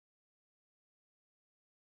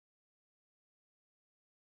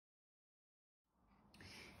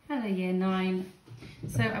Hello Year 9.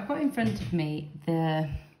 So I've got in front of me the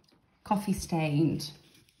coffee stained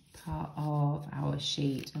part of our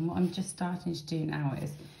sheet, and what I'm just starting to do now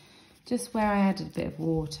is just where I added a bit of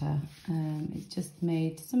water, it's just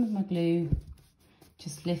made some of my glue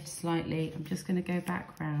just lift slightly. I'm just going to go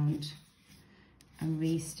back round and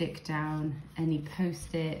re-stick down any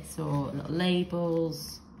post-its or little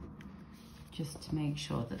labels just to make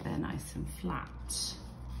sure that they're nice and flat.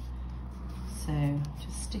 So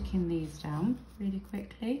just sticking these down really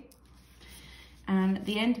quickly. And at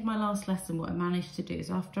the end of my last lesson, what I managed to do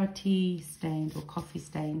is after I tea stained or coffee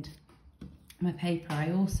stained my paper,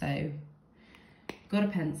 I also got a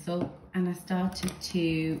pencil and I started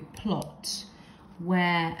to plot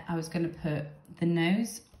where I was going to put the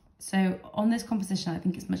nose. So on this composition, I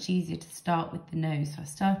think it's much easier to start with the nose. So I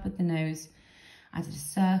started with the nose, I did a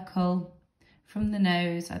circle. From the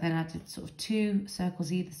nose, I then added sort of 2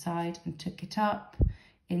 circles either side and took it up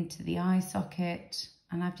into the eye socket.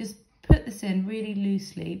 And I've just put this in really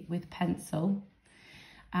loosely with pencil.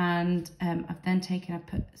 And I've then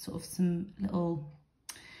put sort of some little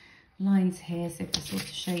lines here. So if I sort of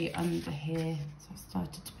show you under here, so I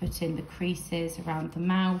started to put in the creases around the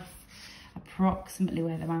mouth, approximately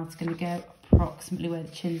where the mouth's going to go, approximately where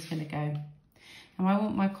the chin's going to go. And I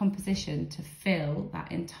want my composition to fill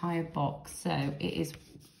that entire box. So it is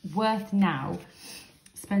worth now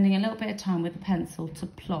spending a little bit of time with a pencil to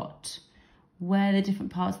plot where the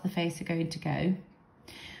different parts of the face are going to go.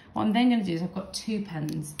 What I'm then going to do is I've got 2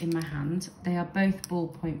 pens in my hand. They are both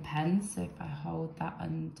ballpoint pens. So if I hold that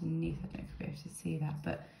underneath, I don't know if you'll be able to see that,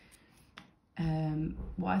 but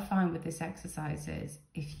what I find with this exercise is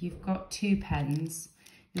if you've got 2 pens,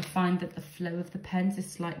 you'll find that the flow of the pens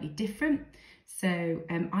is slightly different. So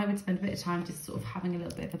I would spend a bit of time just sort of having a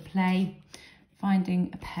little bit of a play, finding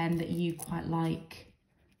a pen that you quite like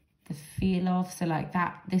the feel of. So like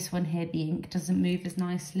that, this one here, the ink doesn't move as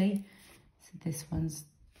nicely. So this one's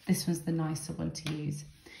the nicer one to use.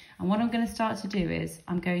 And what I'm going to start to do is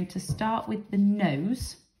I'm going to start with the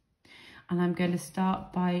nose, and I'm going to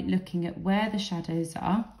start by looking at where the shadows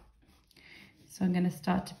are. So I'm going to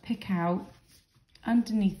start to pick out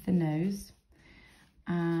underneath the nose,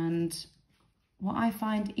 and what I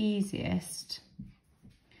find easiest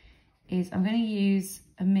is I'm going to use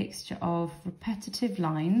a mixture of repetitive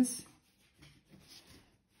lines.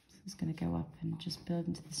 So it's going to go up and just build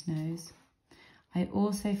into this nose. I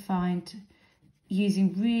also find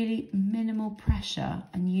using really minimal pressure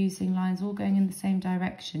and using lines all going in the same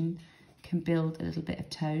direction can build a little bit of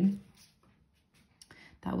tone.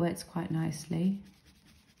 That works quite nicely.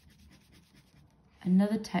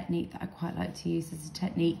 Another technique that I quite like to use is a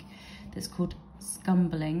technique that's called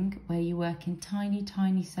scumbling, where you work in tiny,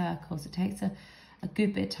 tiny circles. It takes a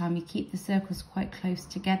good bit of time. You keep the circles quite close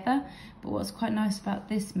together. But what's quite nice about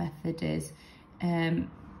this method is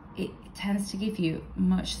it tends to give you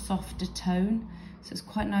much softer tone. So it's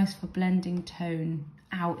quite nice for blending tone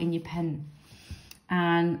out in your pen.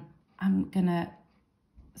 And I'm gonna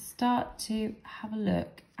start to have a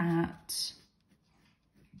look at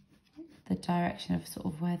the direction of sort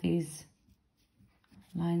of where these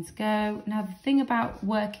lines go. Now the thing about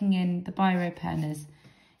working in the biro pen is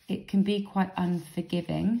it can be quite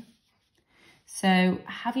unforgiving. So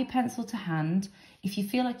have your pencil to hand. If you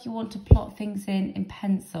feel like you want to plot things in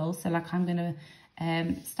pencil, so like I'm going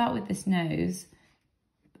to start with this nose,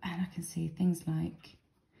 and I can see things like,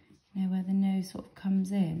 you know, where the nose sort of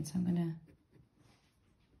comes in. So I'm going to,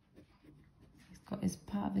 he's got his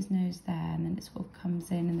part of his nose there, and then it sort of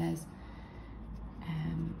comes in, and there's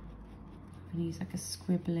I'm going to use like a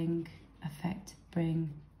scribbling effect to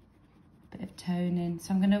bring a bit of tone in.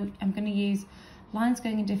 So I'm going to use lines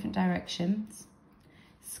going in different directions,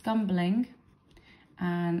 scumbling,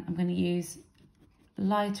 and I'm going to use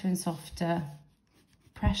lighter and softer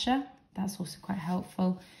pressure. That's also quite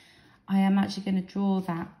helpful. I am actually going to draw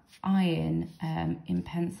that eye in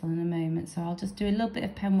pencil in a moment. So I'll just do a little bit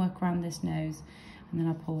of pen work around this nose, and then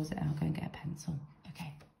I'll pause it and I'll go and get a pencil.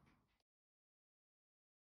 Okay.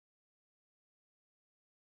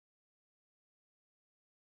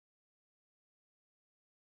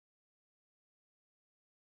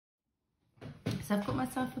 So I've got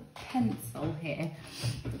myself a pencil here,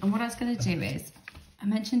 and what I was going to do is, I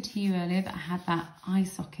mentioned to you earlier that I had that eye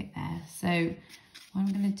socket there. So what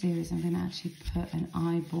I'm going to do is I'm going to actually put an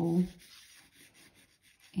eyeball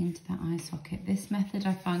into that eye socket. This method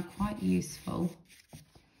I find quite useful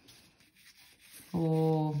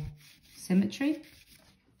for symmetry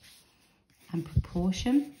and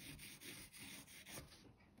proportion.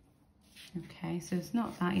 Okay, so it's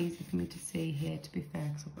not that easy for me to see here, to be fair,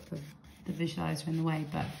 because I've got the visualizer in the way,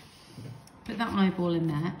 but put that eyeball in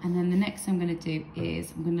there, and then the next thing I'm going to do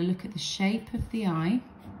is I'm going to look at the shape of the eye,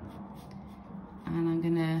 and I'm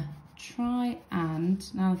going to try and,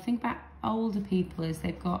 now the thing about older people is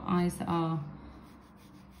they've got eyes that are,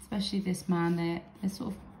 especially this man, they're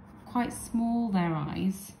sort of quite small, their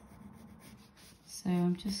eyes. So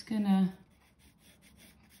I'm just going to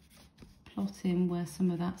plot in where some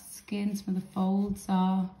of that skin, some of the folds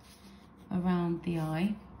are around the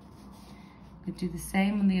eye. I'm going to do the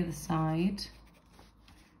same on the other side.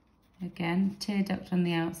 Again, tear duct on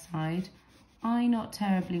the outside, eye not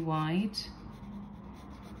terribly wide.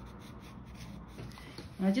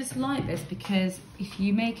 And I just like this because if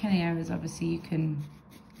you make any errors, obviously you can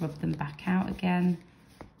rub them back out again.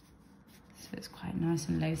 So it's quite nice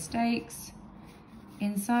and low stakes.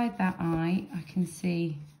 Inside that eye, I can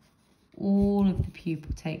see all of the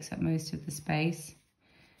pupil takes up most of the space.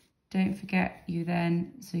 Don't forget you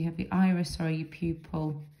then, so you have your iris, sorry, your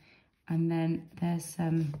pupil, and then there's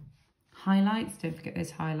some highlights. Don't forget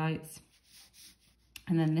those highlights.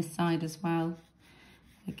 And then this side as well.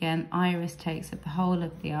 Again, iris takes up the whole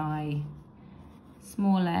of the eye.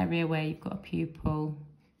 Small area where you've got a pupil.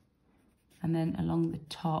 And then along the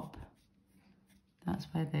top, that's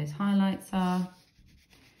where those highlights are.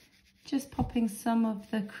 Just popping some of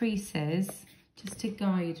the creases just to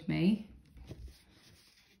guide me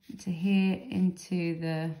to here into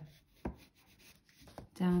the,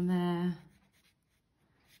 down there,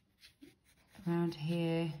 around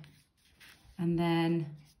here, and then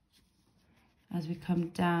as we come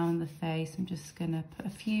down the face, I'm just going to put a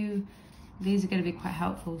few, these are going to be quite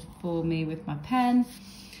helpful for me with my pen.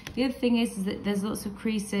 The other thing is that there's lots of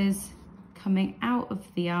creases coming out of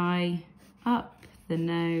the eye, up the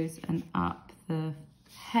nose and up the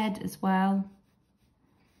head as well.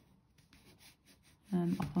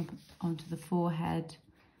 Up onto the forehead.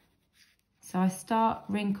 So I start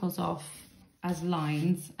wrinkles off as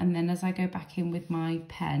lines, and then as I go back in with my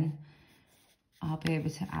pen, I'll be able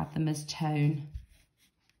to add them as tone.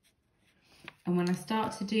 And when I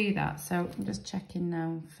start to do that, so I'm just checking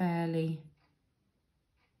now, fairly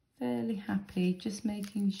happy, just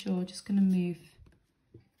making sure, just going to move,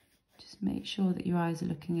 just make sure that your eyes are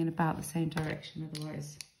looking in about the same direction,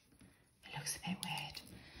 otherwise it looks a bit weird.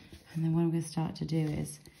 And then what I'm going to start to do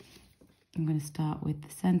is, I'm going to start with the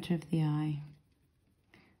centre of the eye,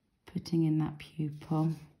 putting in that pupil.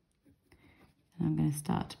 And I'm going to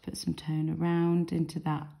start to put some tone around into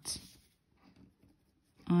that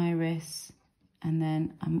iris. And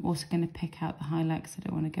then I'm also going to pick out the highlights. I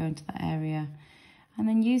don't want to go into that area. And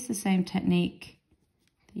then use the same technique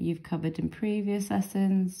that you've covered in previous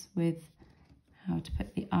lessons with how to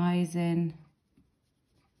put the eyes in.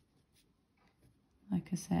 Like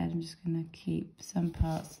I said, I'm just going to keep some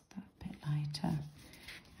parts that bit lighter.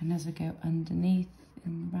 And as I go underneath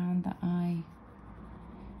and around the eye.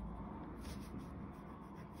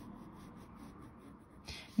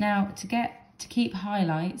 Now, to keep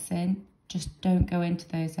highlights in, just don't go into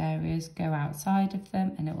those areas. Go outside of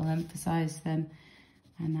them and it will emphasise them.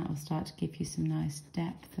 And that will start to give you some nice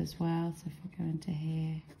depth as well. So if we go into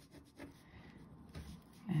here,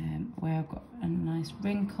 where I've got a nice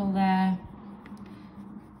wrinkle there,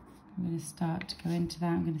 I'm going to start to go into that.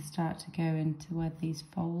 I'm going to start to go into where these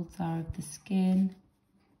folds are of the skin.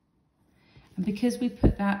 And because we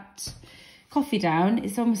put that coffee down,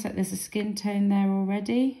 it's almost like there's a skin tone there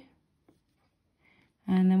already.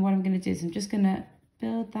 And then what I'm going to do is I'm just going to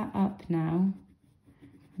build that up now.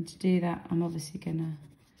 And to do that, I'm obviously going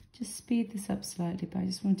to just speed this up slightly, but I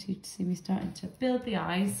just want you to see me starting to build the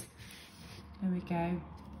eyes. There we go.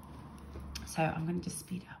 So I'm going to just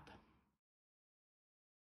speed up.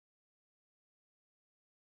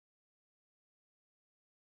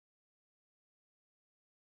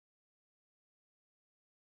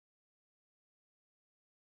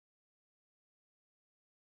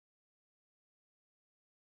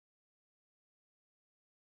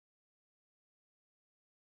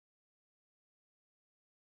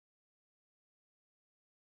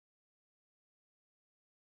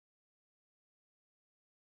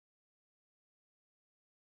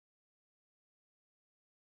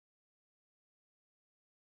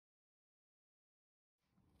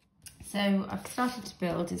 So I've started to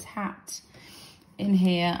build his hat in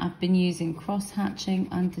here. I've been using cross hatching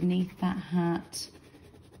underneath that hat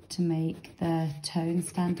to make the tone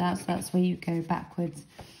stand out. So that's where you go backwards,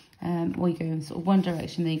 or you go in sort of one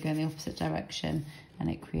direction, then you go in the opposite direction, and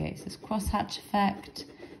it creates this cross hatch effect.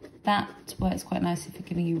 That works quite nicely for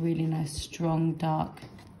giving you really nice, strong, dark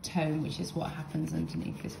tone, which is what happens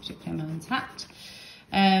underneath this particular man's hat.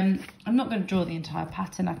 I'm not going to draw the entire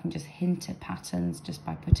pattern. I can just hint at patterns just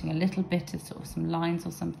by putting a little bit of sort of some lines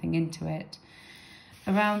or something into it.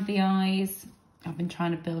 Around the eyes, I've been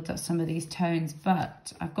trying to build up some of these tones,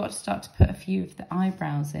 but I've got to start to put a few of the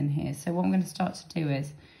eyebrows in here. So what I'm going to start to do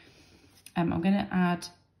is I'm going to add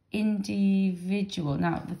individual.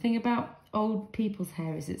 Now, the thing about old people's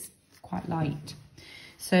hair is it's quite light.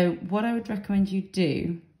 So what I would recommend you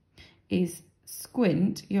do is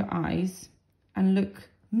squint your eyes and look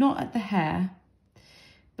not at the hair,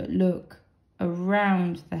 but look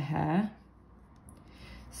around the hair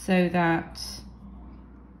so that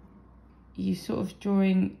you sort of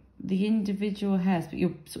drawing the individual hairs, but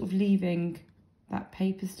you're sort of leaving that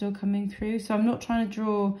paper still coming through. So I'm not trying to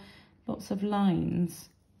draw lots of lines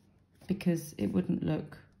because it wouldn't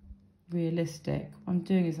look realistic. What I'm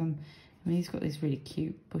doing is he's got these really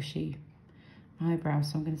cute bushy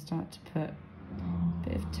eyebrows, so I'm going to start to put a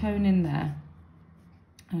bit of tone in there.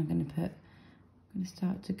 And I'm going to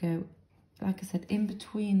start to go, like I said, in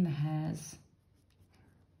between the hairs.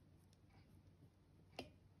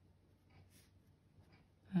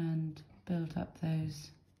 And build up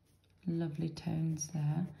those lovely tones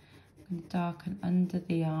there. I'm going to darken under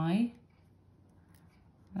the eye.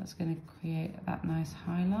 That's going to create that nice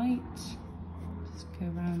highlight. Just go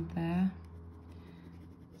around there.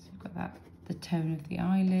 So we've got that, the tone of the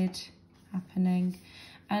eyelid happening.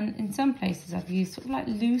 And in some places I've used sort of like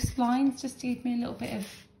loose lines just to give me a little bit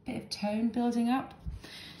of tone building up.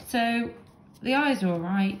 So the eyes are all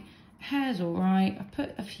right, hair's all right. I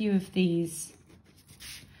put a few of these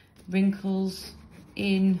wrinkles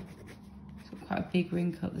in, sort of quite a big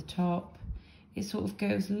wrinkle at the top. It sort of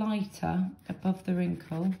goes lighter above the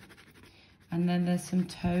wrinkle, and then there's some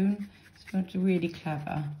tone. So if you're really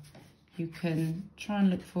clever, you can try and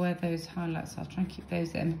look for where those highlights are. Try and keep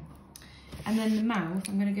those in. And then the mouth,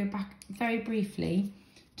 I'm going to go back very briefly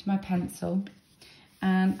to my pencil,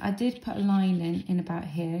 and I did put a line in about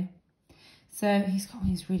here. So he's got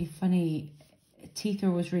these really funny teeth, are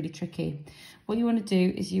always really tricky. What you want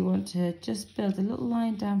to do is you want to just build a little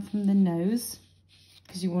line down from the nose,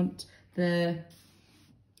 because you want the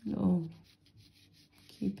little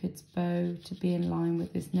Cupid's bow to be in line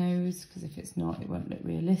with his nose, because if it's not, it won't look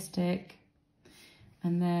realistic.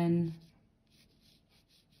 And then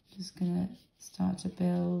just going to start to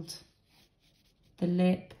build the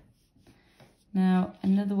lip. Now,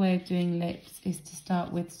 another way of doing lips is to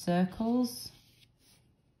start with circles.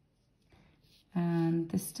 And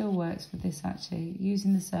this still works for this actually.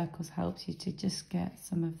 Using the circles helps you to just get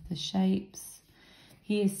some of the shapes.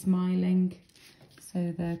 He is smiling,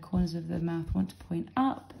 so the corners of the mouth want to point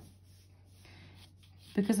up.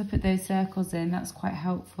 Because I put those circles in, that's quite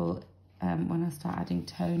helpful when I start adding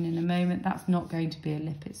tone in a moment. That's not going to be a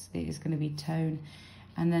lip, it is going to be tone.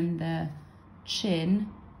 And then the chin,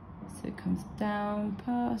 so it comes down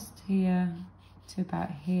past here to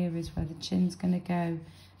about here is where the chin's going to go.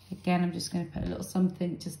 Again, I'm just going to put a little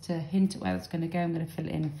something just to hint at where it's going to go. I'm going to fill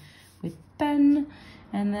it in with pen,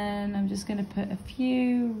 and then I'm just going to put a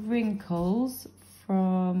few wrinkles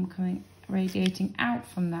from radiating out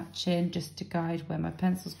from that chin just to guide where my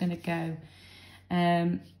pencil's going to go.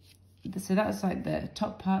 So that's like the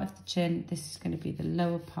top part of the chin. This is going to be the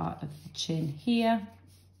lower part of the chin here,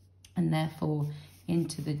 and therefore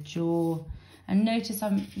into the jaw. And notice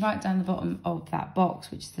I'm right down the bottom of that box,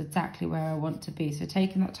 which is exactly where I want to be. So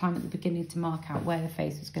taking that time at the beginning to mark out where the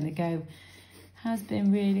face is going to go has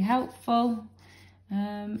been really helpful.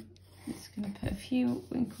 Just going to put a few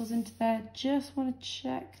wrinkles into there. Just want to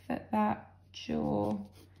check that that jaw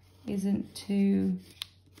isn't too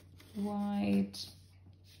wide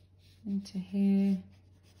into here.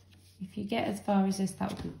 If you get as far as this, that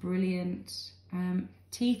would be brilliant.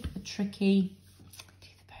 Teeth are tricky.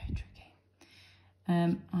 Teeth are very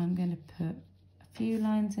tricky. I'm going to put a few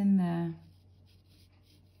lines in there,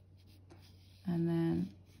 and then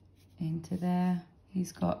into there.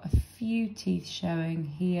 He's got a few teeth showing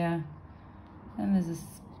here. Then there's a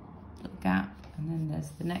little gap, and then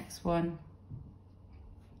there's the next one.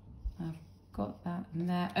 I've got that in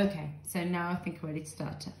there. Okay, so now I think I'm ready to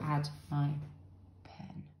start to add my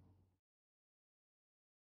pen.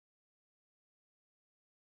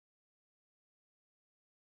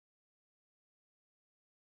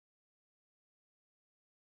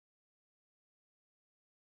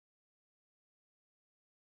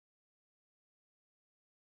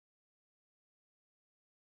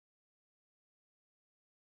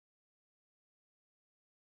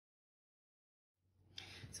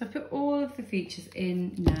 So I put all of the features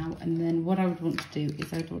in now, and then what I would want to do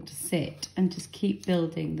is I would want to sit and just keep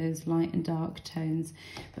building those light and dark tones.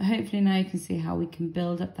 But hopefully now you can see how we can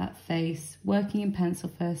build up that face, working in pencil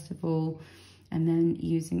first of all, and then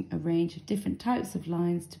using a range of different types of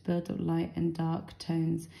lines to build up light and dark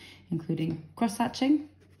tones, including cross-hatching,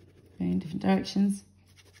 going in different directions,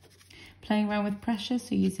 playing around with pressure,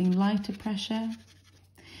 so using lighter pressure,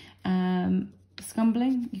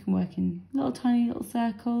 scumbling, you can work in little tiny little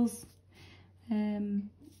circles, in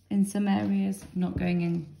some areas not going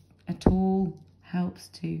in at all helps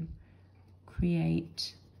to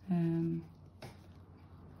create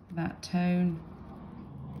that tone,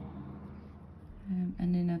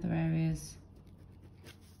 and in other areas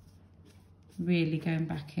really going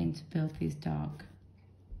back in to build these dark,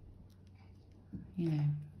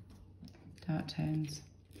 dark tones.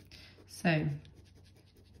 So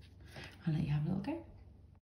I'll let you have a little go.